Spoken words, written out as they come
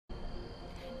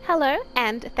Hello,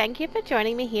 and thank you for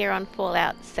joining me here on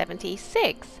Fallout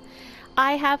 76.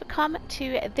 I have come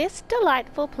to this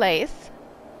delightful place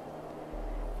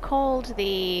called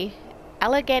the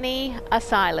Allegheny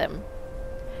Asylum,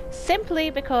 simply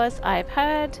because I've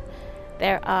heard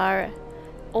there are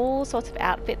all sorts of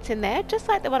outfits in there, just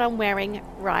like the one I'm wearing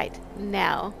right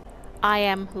now. I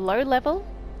am low level.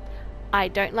 I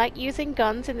don't like using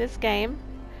guns in this game.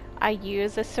 I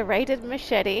use a serrated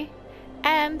machete.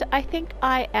 And I think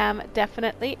I am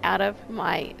definitely out of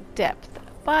my depth,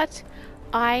 but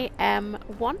I am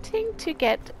wanting to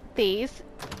get these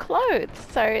clothes,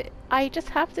 so I just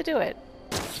have to do it.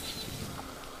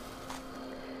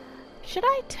 Should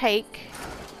I take...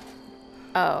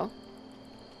 Oh.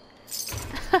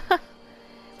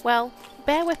 Well,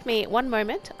 bear with me one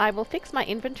moment. I will fix my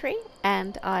inventory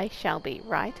and I shall be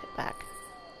right back.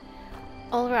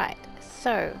 Alright,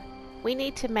 so we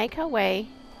need to make our way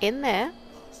in there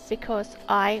because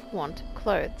I want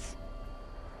clothes.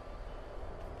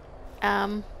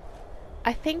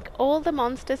 I think all the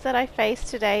monsters that I face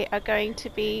today are going to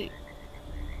be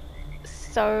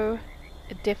so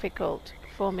difficult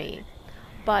for me,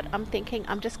 but I'm thinking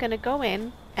I'm just going to go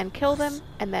in and kill them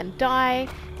and then die,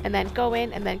 and then go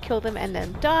in and then kill them and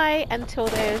then die until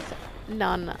there's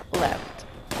none left.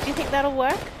 Do you think that'll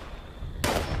work?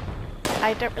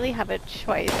 I don't really have a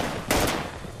choice.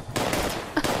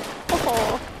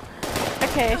 Oh.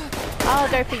 Okay, I'll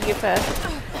go for you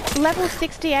first. Level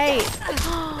 68!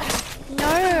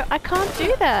 No, I can't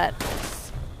do that!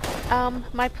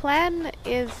 My plan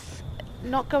is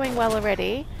not going well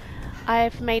already.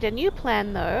 I've made a new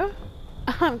plan though.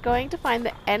 I'm going to find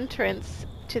the entrance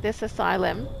to this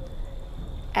asylum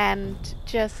and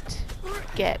just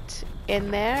get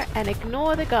in there and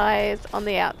ignore the guys on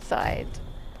the outside.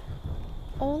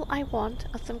 All I want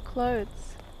are some clothes.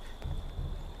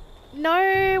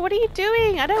 No, what are you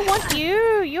doing? I don't want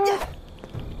you. You're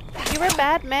a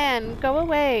bad man. Go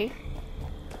away.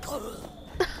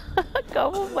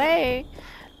 Go away.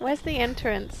 Where's the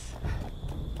entrance?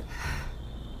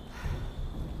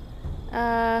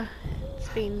 It's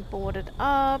been boarded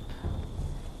up.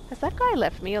 Has that guy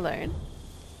left me alone?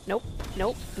 Nope,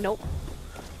 nope, nope.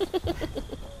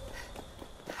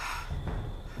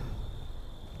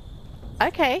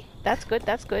 Okay, that's good,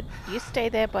 that's good. You stay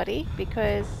there, buddy,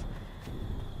 because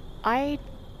I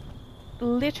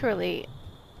literally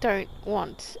don't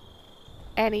want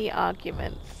any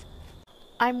arguments.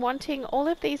 I'm wanting all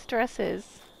of these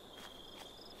dresses.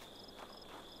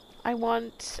 I've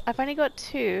only got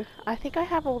 2. I think I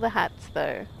have all the hats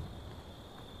though.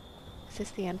 Is this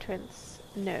the entrance?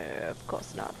 No, of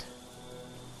course not.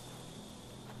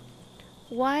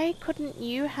 Why couldn't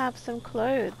you have some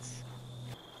clothes?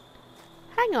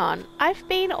 Hang on, I've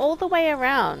been all the way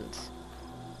around.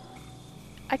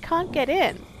 I can't get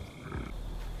in.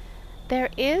 There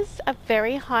is a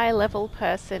very high level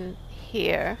person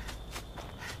here.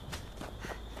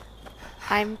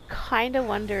 I'm kinda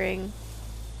wondering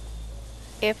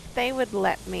if they would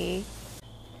let me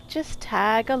just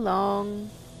tag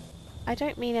along. I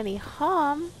don't mean any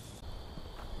harm.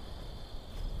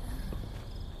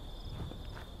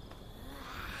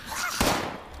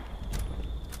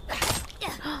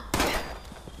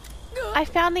 I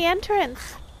found the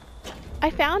entrance! I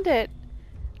found it!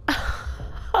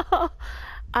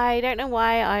 I don't know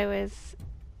why I was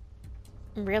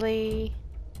really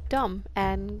dumb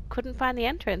and couldn't find the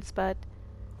entrance, but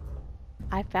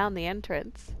I found the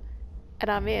entrance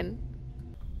and I'm in.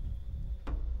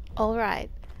 Alright,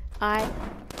 I'm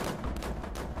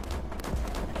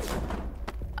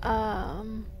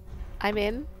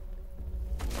in.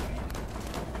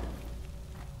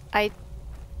 I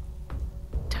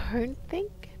don't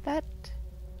think that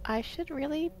I should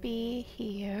really be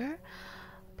here,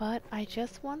 but I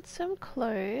just want some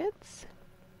clothes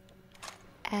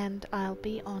and I'll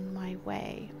be on my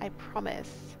way, I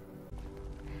promise.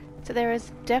 So there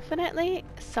is definitely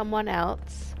someone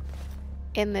else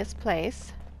in this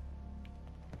place.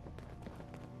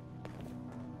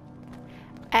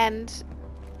 And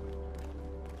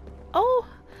oh,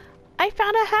 I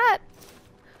found a hat.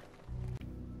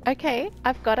 Okay,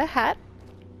 I've got a hat.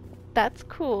 That's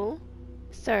cool.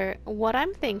 So what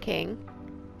I'm thinking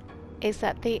is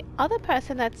that the other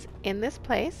person that's in this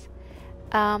place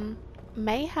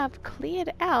may have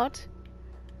cleared out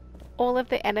all of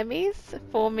the enemies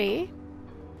for me,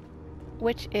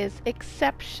 which is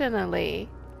exceptionally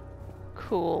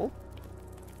cool.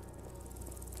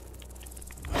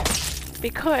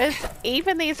 Because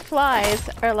even these flies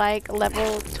are like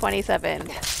level 27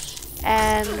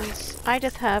 and I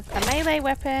just have a melee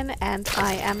weapon and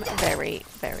I am very,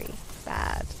 very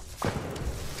bad.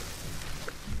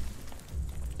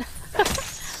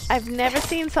 I've never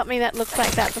seen something that looks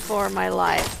like that before in my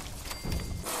life.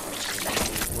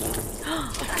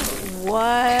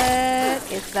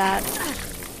 What is that?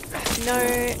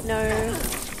 No, no.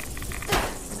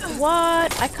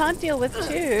 What? I can't deal with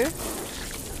two.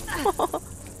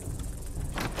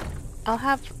 I'll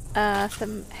have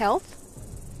some health.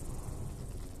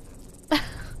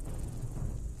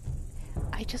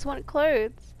 I just want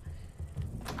clothes.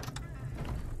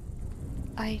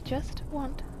 I just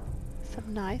want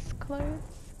some nice clothes.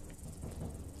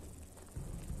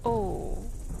 Oh.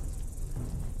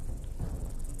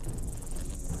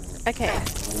 Okay.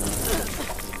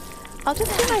 I'll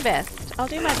just do my best. I'll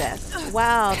do my best.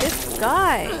 Wow, this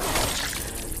guy.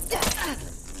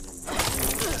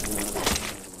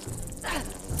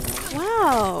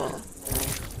 Wow.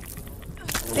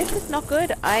 This is not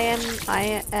good. I am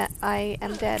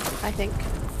dead, I think.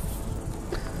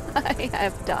 I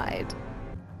have died.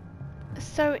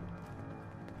 So,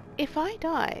 if I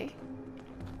die,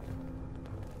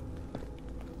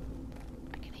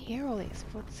 I can hear all these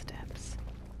footsteps.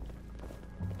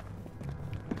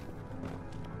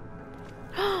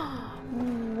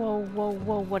 Whoa, whoa,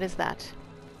 whoa, what is that?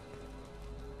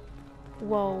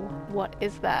 Whoa, what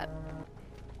is that?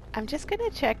 I'm just gonna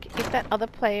check if that other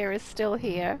player is still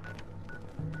here.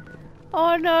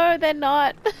 Oh no, they're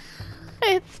not.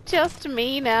 It's just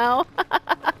me now.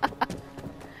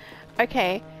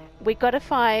 Okay, we gotta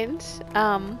find,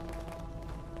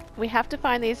 we have to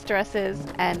find these dresses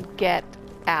and get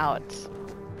out.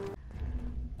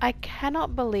 I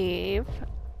cannot believe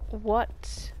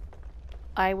what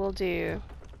I will do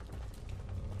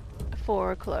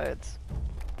for clothes.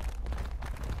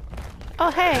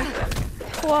 Oh hey!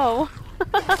 Whoa!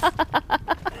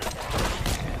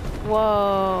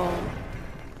 Whoa!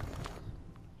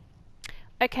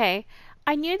 Okay,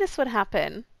 I knew this would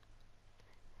happen.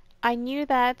 I knew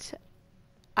that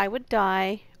I would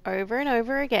die over and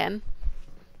over again.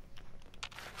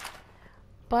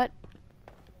 But,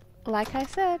 like I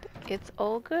said, it's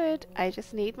all good. I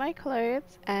just need my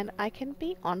clothes and I can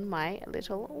be on my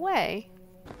little way.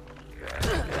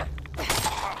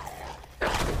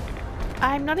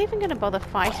 I'm not even going to bother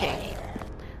fighting.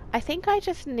 I think I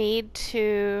just need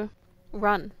to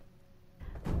run.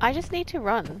 I just need to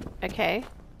run, okay?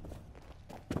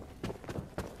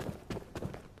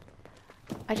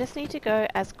 I just need to go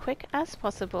as quick as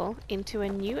possible into a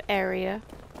new area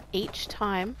each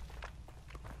time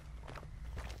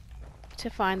to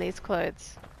find these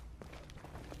clothes.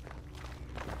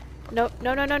 No,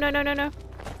 no, no, no, no, no, no, no.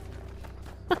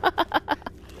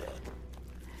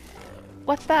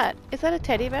 What's that? Is that a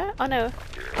teddy bear? Oh no.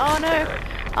 Oh no.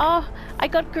 Oh, I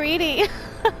got greedy.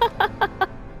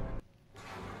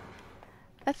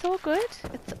 That's all good.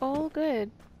 It's all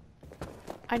good.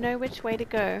 I know which way to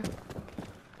go.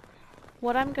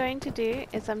 What I'm going to do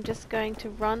is I'm just going to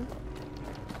run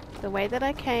the way that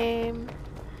I came.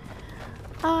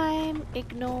 I'm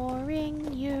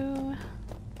ignoring you.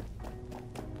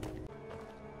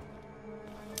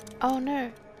 Oh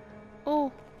no.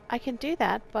 Oh, I can do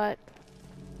that, but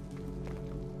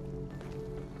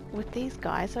with these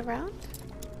guys around?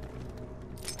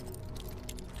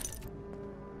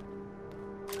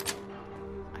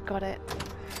 I got it.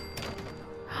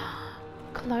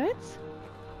 Clothes?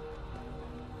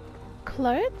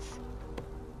 Clothes?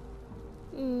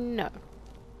 No.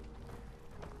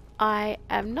 I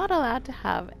am not allowed to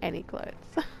have any clothes.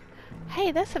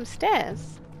 Hey, there's some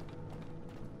stairs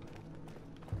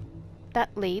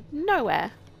that lead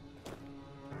nowhere.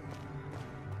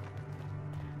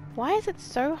 Why is it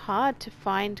so hard to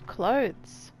find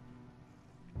clothes?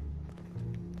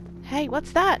 Hey,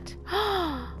 what's that?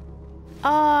 Oh,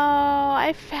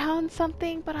 I found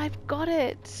something, but I've got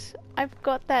it. I've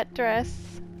got that dress.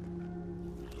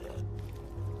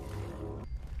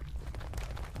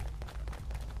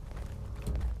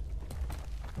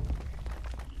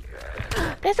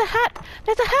 There's a hat!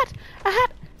 There's a hat! A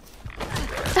hat!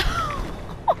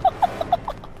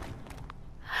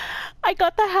 I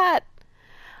got the hat!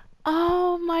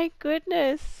 Oh my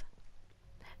goodness.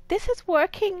 This is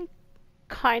working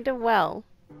kind of well.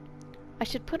 I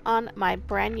should put on my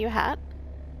brand new hat.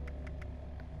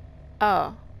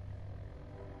 Oh.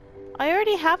 I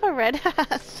already have a red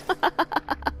hat.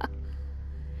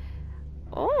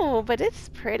 Oh, but it's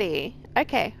pretty.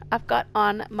 Okay, I've got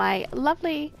on my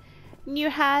lovely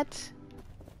new hat.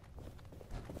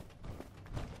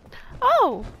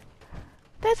 Oh!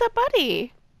 There's a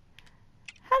buddy!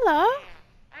 Hello!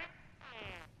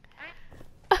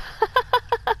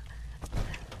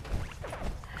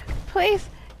 Please,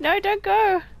 no, don't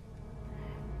go!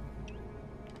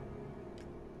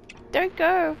 Don't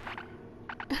go!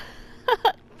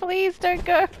 Please don't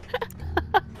go.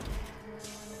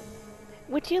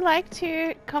 Would you like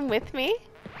to come with me?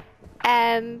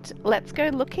 And let's go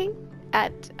looking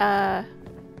at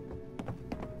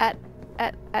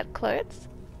clothes.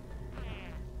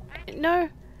 No.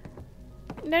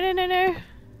 No, no, no, no.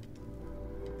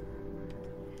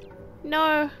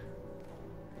 No.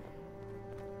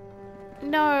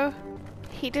 No.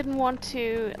 He didn't want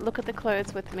to look at the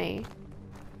clothes with me.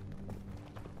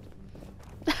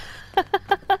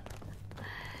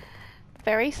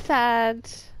 Very sad.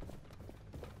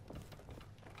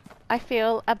 I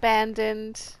feel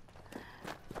abandoned.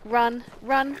 Run,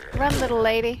 run, run, little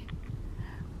lady.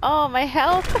 Oh, my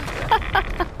health.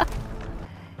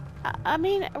 I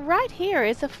mean, right here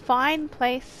is a fine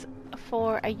place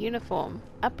for a uniform.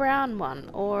 A brown one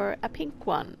or a pink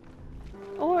one.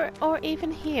 Or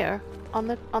even here on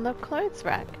the clothes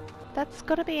rack. That's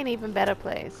got to be an even better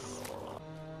place.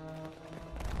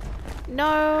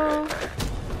 No.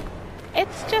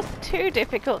 It's just too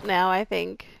difficult now, I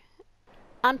think.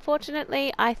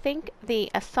 Unfortunately, I think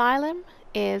the asylum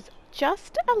is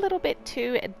just a little bit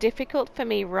too difficult for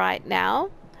me right now.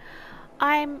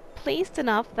 I'm pleased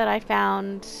enough that I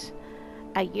found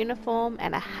a uniform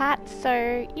and a hat,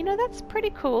 so, you know, that's pretty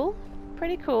cool.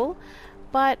 Pretty cool.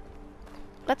 But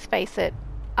let's face it,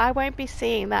 I won't be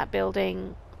seeing that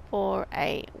building for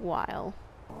a while.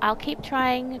 I'll keep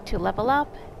trying to level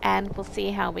up and we'll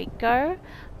see how we go,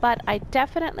 but I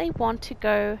definitely want to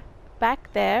go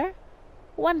back there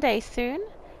one day soon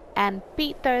and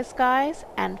beat those guys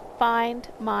and find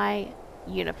my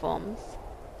uniforms.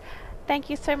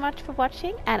 Thank you so much for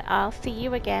watching, and I'll see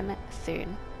you again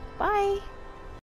soon. Bye!